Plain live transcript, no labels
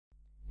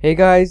Hey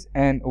guys,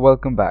 and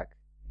welcome back.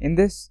 In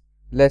this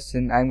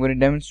lesson I'm going to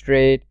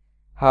demonstrate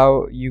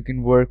how you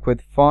can work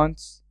with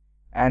fonts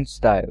and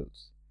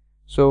styles.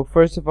 So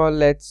first of all,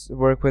 let's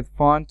work with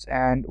fonts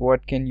and how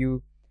can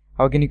you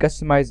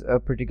customize a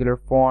particular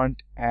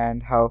font,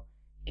 and how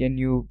can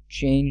you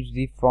change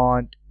the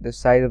font, the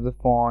size of the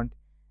font,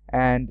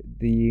 and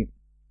the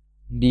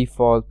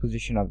default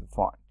position of the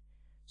font.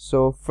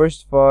 So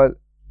first of all,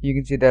 you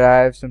can see that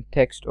I have some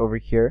text over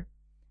here,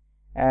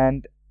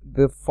 and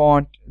the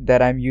font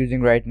that I'm using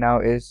right now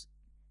is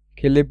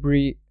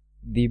Calibri,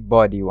 the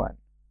body one.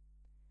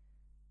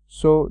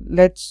 So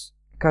let's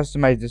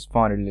customize this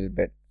font a little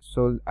bit.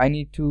 So I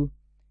need to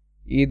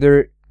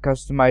either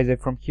customize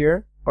it from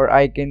here, or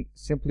I can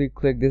simply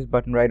click this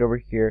button right over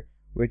here,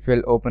 which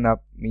will open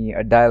up me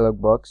a dialog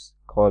box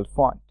called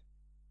font.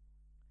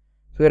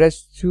 So it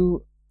has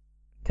two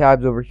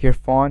tabs over here,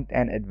 font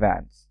and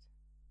advanced.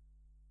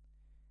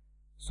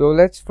 So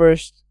let's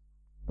first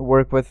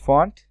work with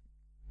font,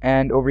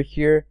 and over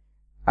here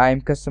I'm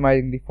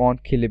customizing the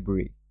font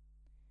Calibri.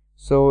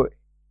 So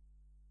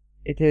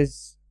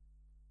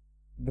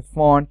the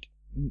font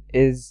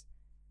is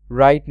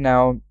right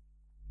now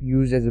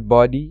used as a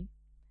body,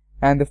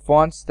 and the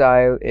font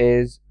style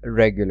is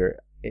regular.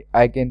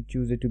 I can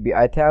choose it to be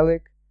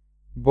italic,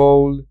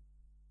 bold,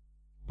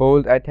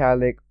 bold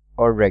italic,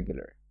 or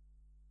regular.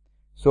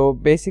 So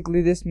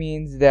basically this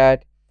means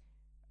that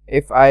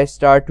if I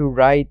start to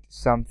write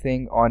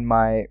something on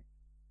my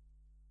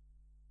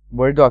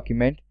Word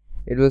document,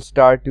 it will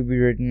start to be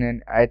written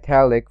in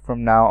italic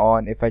from now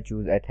on if I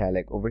choose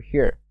italic over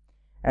here.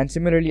 And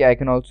similarly, I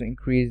can also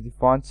increase the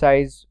font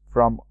size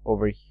from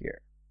over here.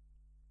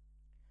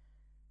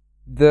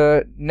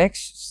 The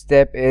next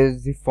step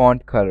is the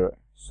font color.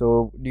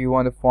 So do you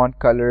want the font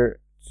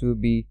color to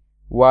be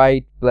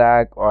white,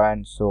 black,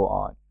 and so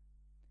on?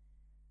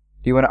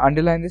 Do you want to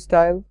underline the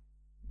style?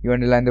 You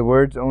underline the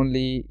words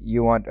only?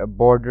 You want a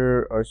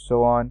border, or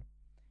so on?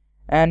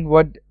 And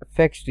what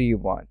effects do you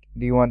want?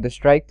 Do you want the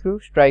strike through?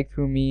 Strike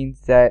through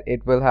means that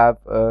it will have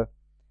a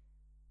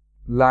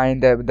line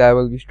that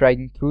will be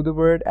striking through the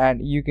word,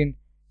 and you can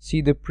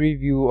see the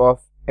preview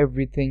of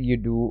everything you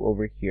do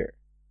over here.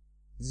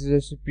 This is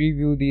just a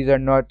preview. These are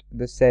not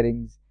the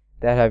settings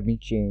that have been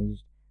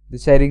changed. The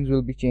settings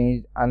will be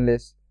changed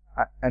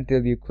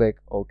until you click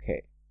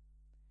OK.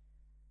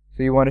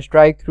 So you want a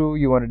strike through,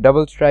 you want a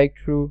double strike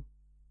through,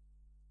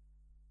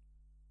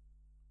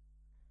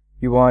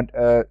 you want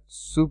a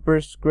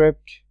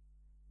superscript,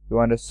 you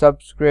want a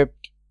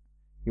subscript,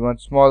 you want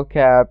small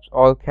caps,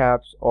 all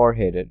caps, or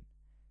hidden.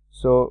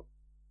 So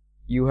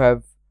you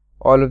have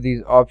all of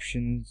these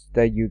options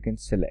that you can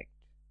select.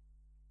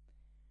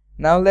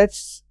 Now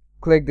let's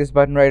click this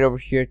button right over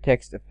here,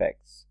 text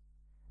effects.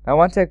 Now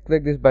once I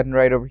click this button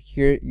right over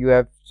here, you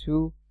have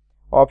two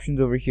options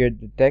over here,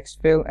 the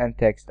text fill and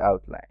text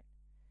outline.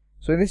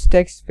 So in this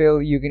text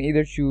fill, you can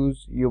either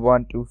choose you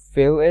want to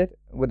fill it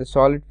with a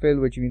solid fill,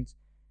 which means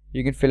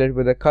you can fill it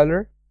with a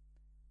color,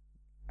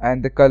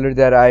 and the color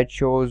that I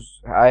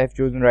have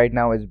chosen right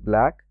now is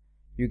black.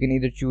 You can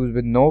either choose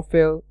with no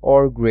fill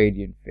or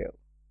gradient fill,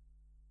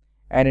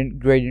 and in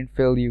gradient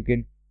fill you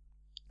can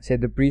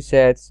set the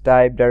presets,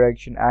 type,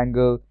 direction,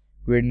 angle,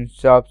 gradient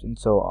stops, and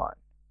so on.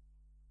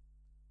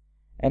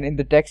 And in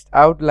the text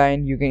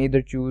outline, you can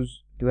either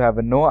choose to have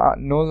a no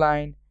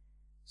line,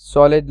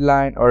 solid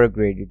line, or a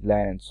gradient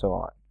line, and so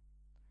on.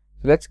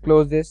 So let's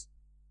close this,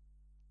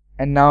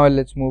 and now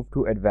let's move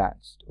to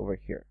advanced over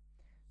here.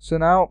 So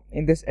now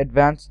in this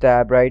advanced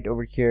tab right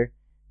over here,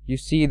 you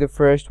see the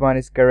first one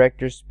is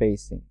character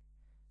spacing.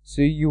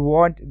 So you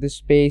want the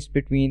space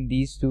between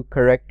these two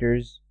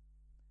characters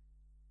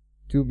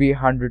to be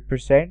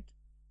 100%,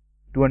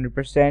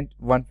 200%,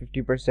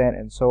 150%,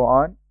 and so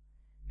on.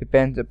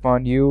 Depends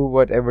upon you,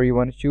 whatever you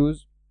want to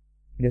choose.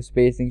 The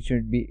spacing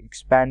should be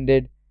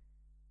expanded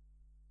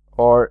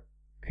or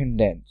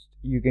condensed.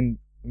 You can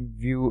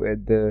view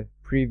the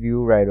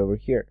preview right over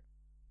here.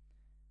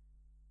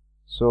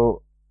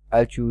 So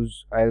I'll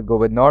go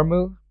with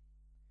normal.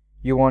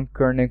 You want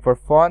kerning for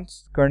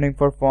fonts. Kerning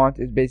for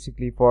fonts is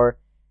basically for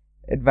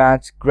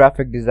advanced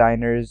graphic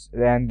designers,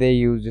 and they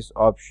use this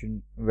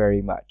option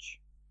very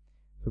much.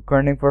 So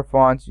kerning for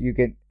fonts, you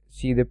can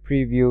see the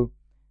preview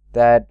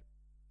that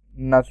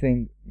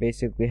nothing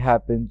basically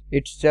happens.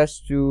 It's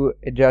just to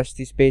adjust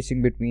the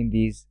spacing between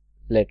these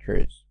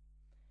letters.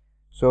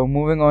 So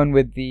moving on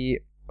with the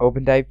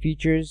open type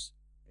features,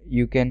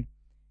 you can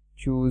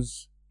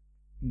choose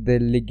the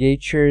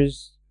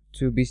ligatures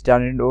to be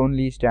standard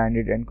only,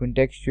 standard and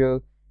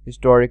contextual,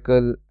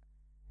 historical,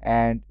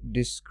 and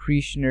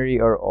discretionary,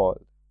 or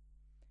all.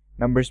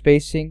 Number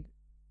spacing,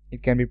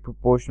 it can be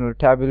proportional or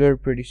tabular,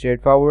 pretty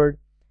straightforward.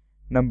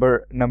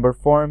 Number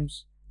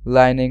forms,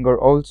 lining or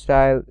old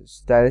style,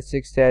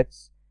 stylistic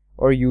sets,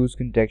 or use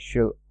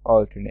contextual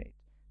alternate.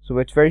 So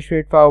it's very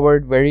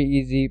straightforward, very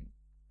easy,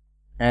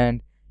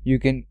 and you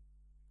can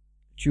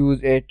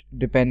choose it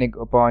depending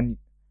upon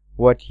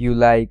what you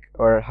like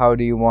or how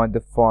do you want the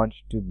font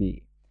to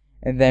be.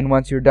 And then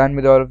once you're done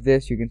with all of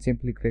this, you can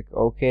simply click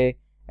OK,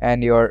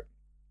 and your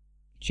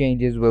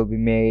changes will be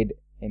made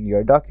in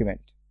your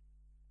document.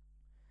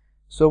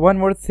 So one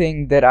more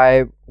thing that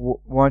I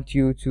want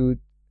you to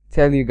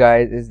tell you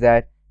guys is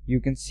that you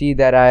can see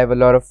that I have a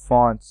lot of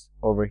fonts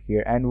over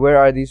here, and where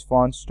are these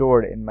fonts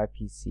stored in my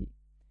PC?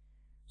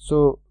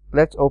 So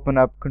let's open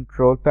up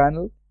Control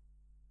Panel,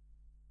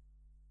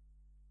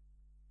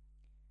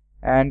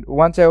 and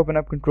once I open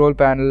up Control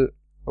Panel,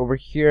 over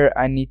here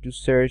I need to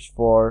search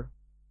for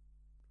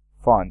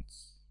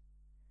fonts,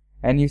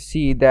 and you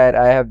see that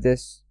I have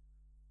this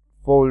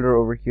folder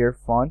over here,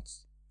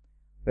 fonts.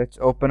 Let's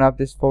open up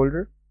this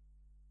folder,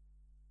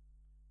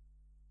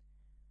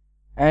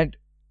 and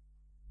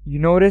you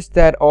notice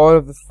that all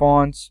of the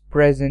fonts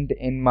present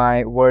in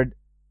my Word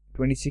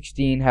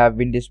 2016 have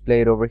been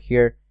displayed over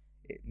here.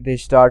 They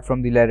start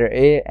from the letter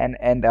A and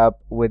end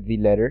up with the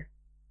letter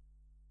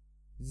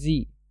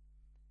Z.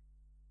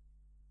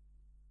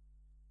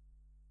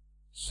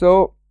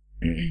 So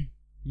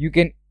you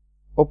can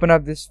open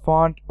up this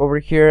font over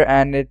here,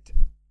 and it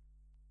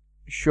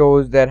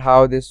shows that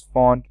how this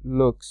font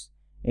looks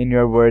in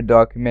your Word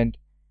document.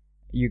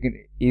 You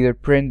can either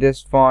print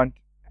this font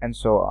and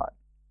so on.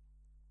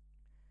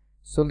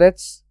 So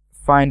let's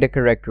find a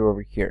corrector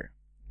over here.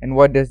 And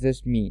what does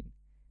this mean?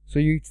 So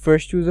you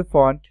first choose a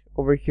font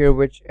over here,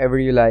 whichever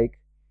you like.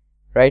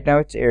 Right now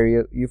it's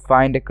Arial. You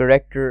find a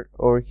corrector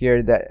over here,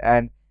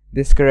 and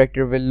this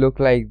corrector will look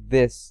like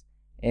this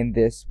in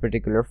this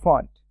particular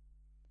font.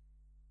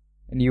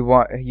 And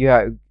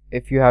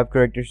if you have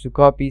correctors to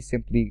copy,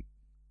 simply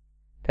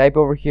type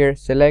over here,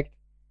 select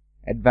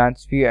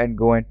Advanced View, and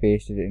go and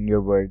paste it in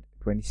your Word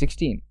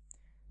 2016.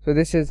 So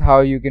this is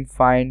how you can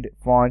find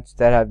fonts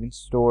that have been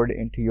stored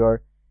into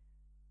your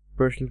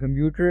personal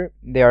computer.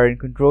 They are in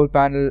Control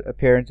Panel,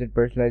 Appearance and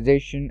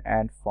Personalization,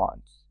 and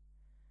Fonts.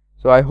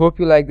 So I hope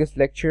you like this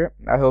lecture.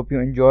 I hope you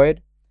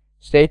enjoyed.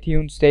 Stay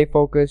tuned, stay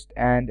focused,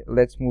 and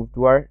let's move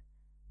to our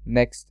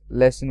next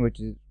lesson,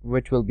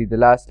 which will be the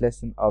last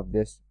lesson of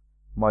this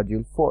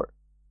module 4.